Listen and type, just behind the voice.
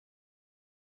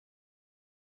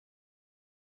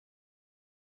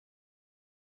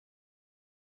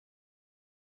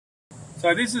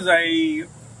So this is a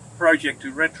project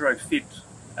to retrofit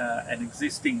an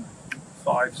existing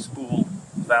 5-spool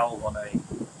valve on a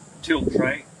tilt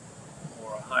tray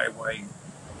or a highway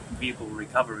vehicle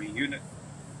recovery unit.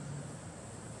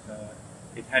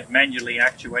 It had manually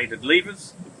actuated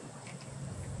levers,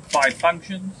 5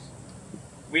 functions: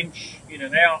 winch in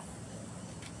and out,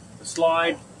 the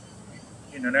slide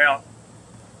in and out,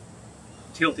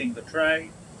 tilting the tray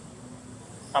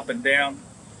up and down.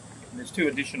 And there's 2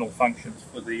 additional functions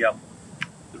for the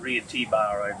rear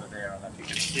T-bar over there. I don't know if you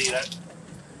can see that.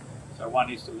 So one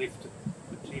is to lift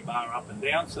the T-bar up and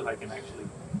down so they can actually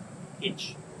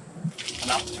hitch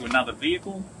and up to another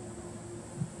vehicle,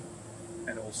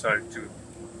 and also to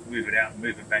move it out and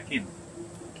move it back in.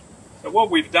 So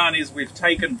what we've done is we've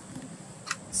taken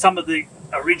some of the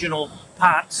original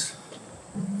parts.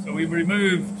 So we've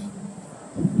removed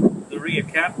the rear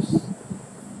caps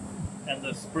and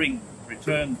the spring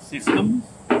return systems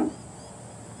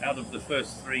out of the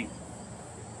first 3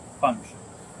 functions,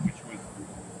 which was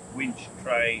winch,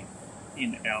 tray,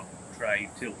 in, out, tray,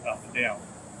 tilt, up and down.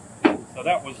 So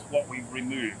that was what we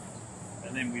removed,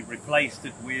 and then we replaced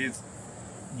it with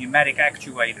pneumatic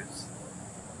actuators.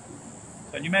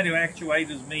 So pneumatic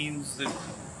actuators means that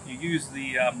you use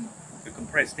the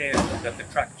compressed air that the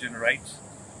truck generates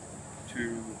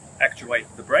to actuate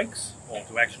the brakes, or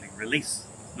to actually release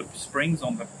the springs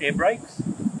on the air brakes.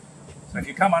 So if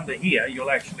you come under here, you'll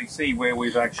actually see where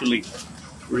we've actually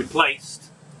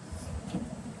replaced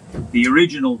the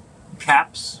original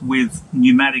caps with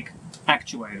pneumatic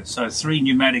actuators. So 3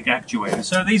 pneumatic actuators.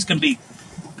 So these can be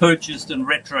purchased and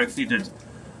retrofitted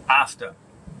after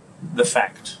the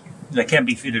fact. They can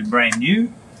be fitted brand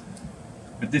new,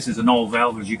 but this is an old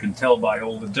valve, as you can tell by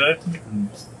all the dirt and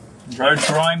road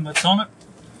grime that's on it.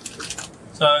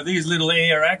 So these little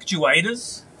air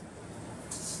actuators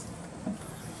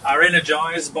are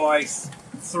energized by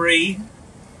 3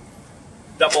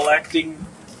 double-acting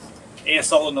air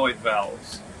solenoid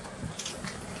valves.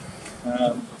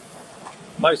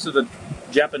 Most of the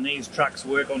Japanese trucks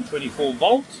work on 24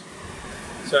 volts,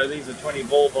 so these are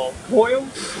 24-volt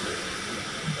coils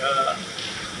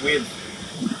with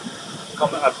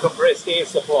a compressed air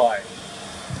supply.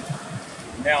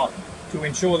 Now, to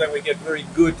ensure that we get very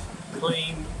good,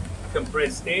 clean,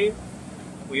 compressed air,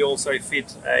 we also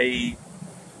fit a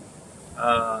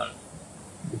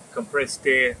compressed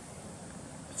air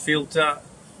filter,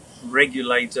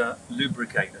 regulator,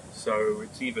 lubricator. So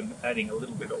it's even adding a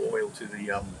little bit of oil to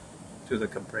the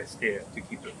compressed air to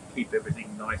keep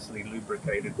everything nicely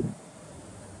lubricated.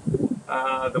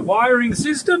 The wiring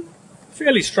system,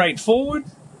 fairly straightforward.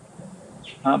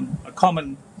 A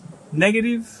common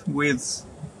negative with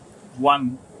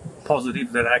 1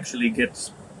 positive that actually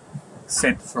gets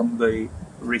sent from the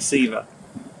receiver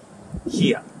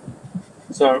here.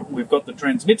 So we've got the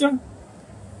transmitter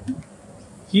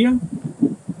here.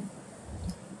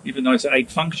 Even though it's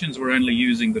 8 functions, we're only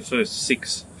using the first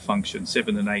 6 functions.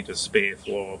 7 and 8 are spare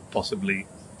for possibly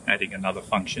adding another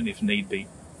function if need be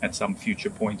at some future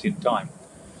point in time.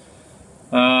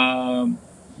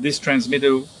 This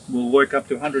transmitter will work up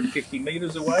to 150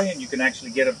 meters away, and you can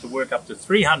actually get it to work up to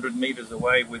 300 meters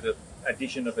away with the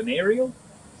addition of an aerial.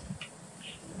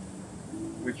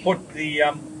 We've put the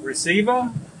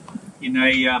receiver in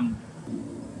a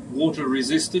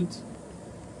water-resistant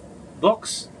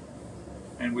box,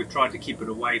 and we've tried to keep it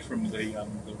away from the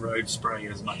road spray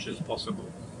as much as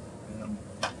possible.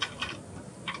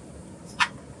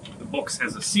 The box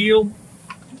has a seal,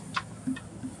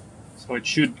 so it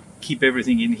should keep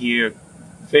everything in here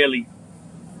fairly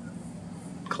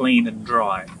clean and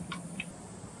dry.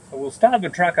 So we'll start the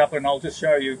truck up and I'll just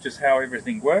show you just how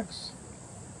everything works.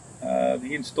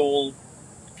 The install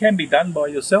can be done by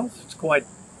yourself. It's quite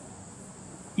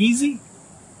easy,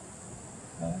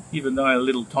 even though a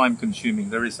little time consuming.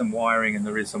 There is some wiring and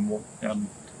there is some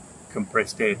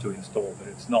compressed air to install, but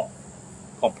it's not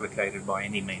complicated by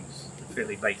any means. It's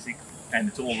fairly basic, and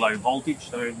it's all low voltage,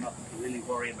 so nothing to really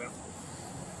worry about.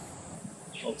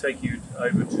 I'll take you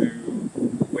over to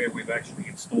where we've actually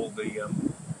installed the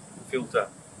filter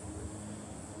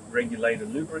regulator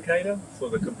lubricator for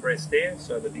the compressed air,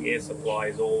 so that the air supply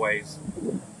is always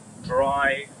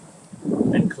dry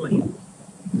and clean,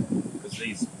 because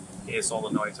these air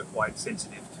solenoids are quite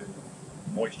sensitive to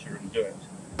moisture and dirt.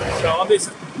 So on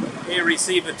this air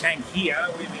receiver tank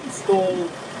here, we've installed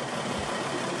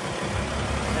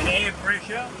an air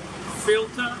pressure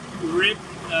filter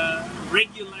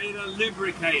regulator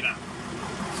lubricator.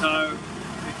 So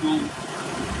it will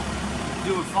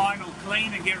do a final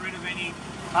clean and get rid of any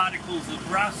particles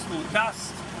of rust or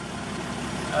dust,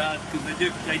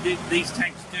 because these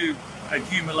tanks do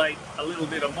accumulate a little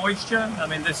bit of moisture. I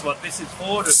mean, this is what this is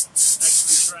for, to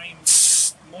actually drain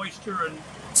moisture and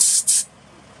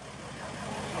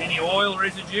any oil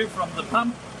residue from the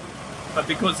pump. But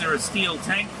because they're a steel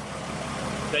tank,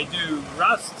 they do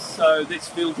rust, so this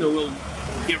filter will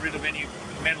get rid of any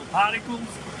metal particles.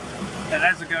 And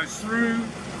as it goes through,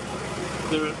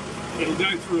 it'll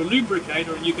go through a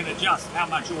lubricator, and you can adjust how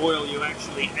much oil you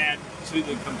actually add to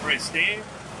the compressed air,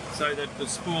 so that the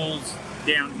spools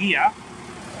down here,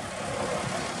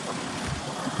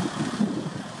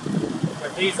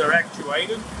 when these are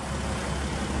actuated,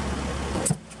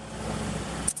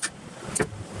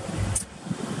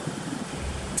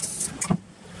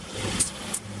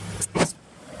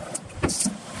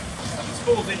 the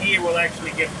spools in here will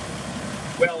actually get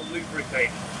well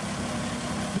lubricated.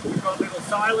 We've got little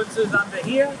silencers under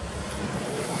here,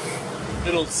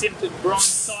 little sintered bronze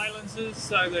silencers,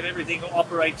 so that everything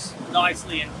operates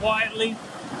nicely and quietly.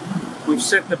 We've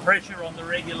set the pressure on the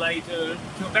regulator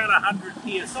to about 100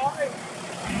 psi.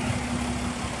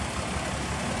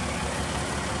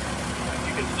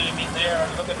 You can zoom in there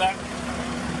and look at that.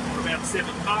 We're about 7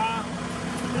 bar.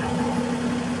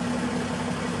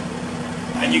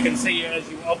 And you can see as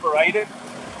you operate it,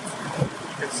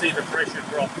 you can see the pressure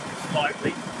drop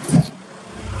slightly.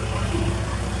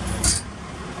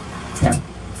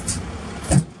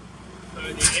 So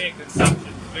the air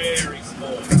consumption is very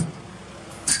small.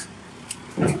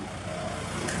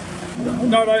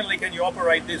 Not only can you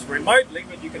operate this remotely,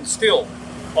 but you can still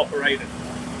operate it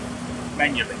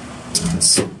manually.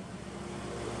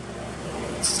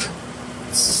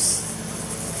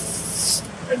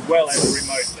 As well as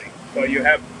remotely. So you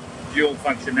have dual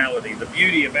functionality. The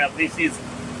beauty about this is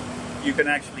you can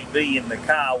actually be in the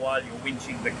car while you're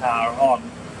winching the car on,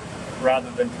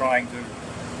 rather than trying to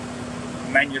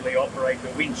manually operate the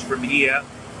winch from here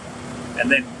and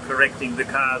then correcting the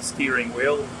car's steering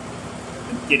wheel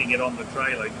and getting it on the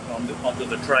trailer, onto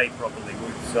the tray properly.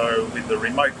 So with the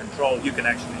remote control, you can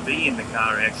actually be in the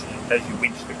car actually as you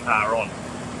winch the car on.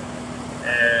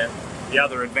 The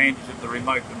other advantage of the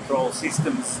remote control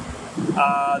systems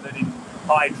are that in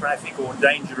high traffic or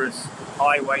dangerous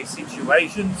highway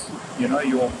situations, you know,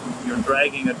 you're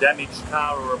dragging a damaged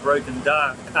car or a broken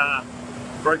down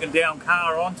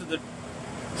car onto the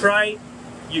tray,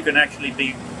 you can actually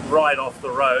be right off the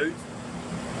road,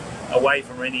 away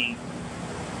from any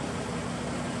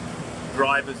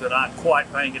drivers that aren't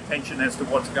quite paying attention as to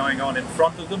what's going on in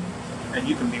front of them, and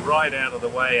you can be right out of the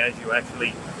way as you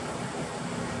actually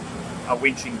are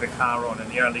winching the car on.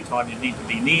 And the only time you need to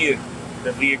be near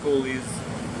the vehicle is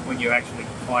when you actually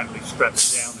finally strap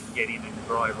it down and get in and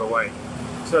drive away.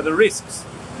 So the risks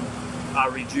are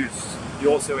reduced.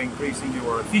 You're also increasing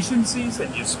your efficiencies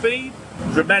and your speed,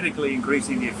 dramatically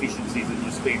increasing the efficiencies and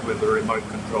your speed with the remote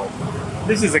control.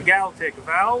 This is a Galtech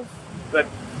valve, but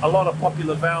a lot of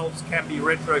popular valves can be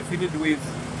retrofitted with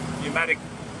pneumatic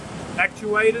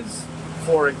actuators.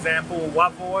 For example,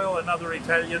 WAV Oil, another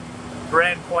Italian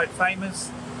brand quite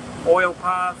famous, Oil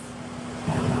Path.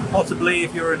 Possibly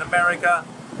if you're in America,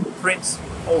 Prince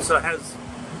also has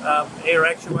air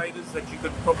actuators that you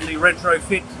could probably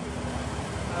retrofit.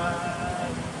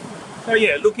 So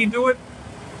yeah, look into it.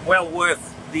 Well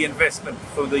worth the investment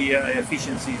for the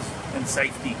efficiencies and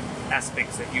safety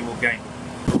aspects that you will gain.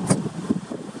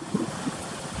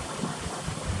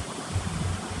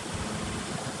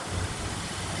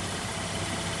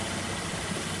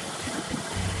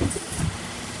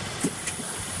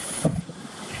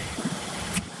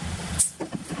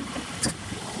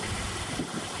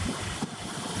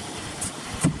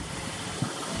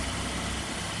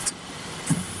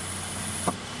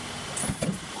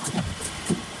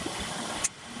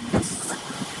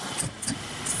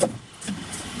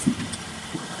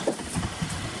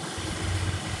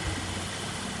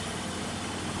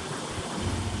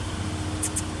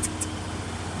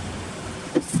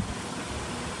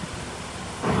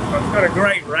 It's got a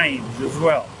great range as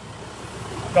well.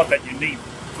 Not that you need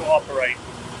to operate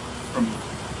from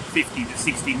 50 to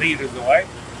 60 meters away,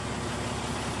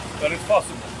 but it's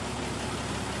possible.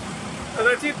 So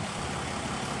that's it.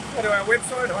 Go to our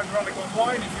website,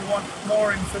 HYDRAULIC.ONLINE, if you want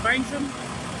more information.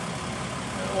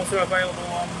 They're also available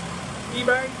on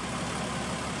eBay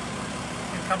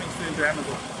and coming soon to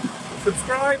Amazon.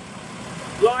 Subscribe,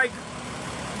 like,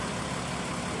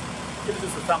 give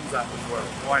us a thumbs up as well.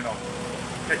 Why not?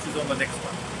 Catch us on the next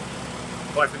one.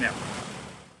 Bye for now.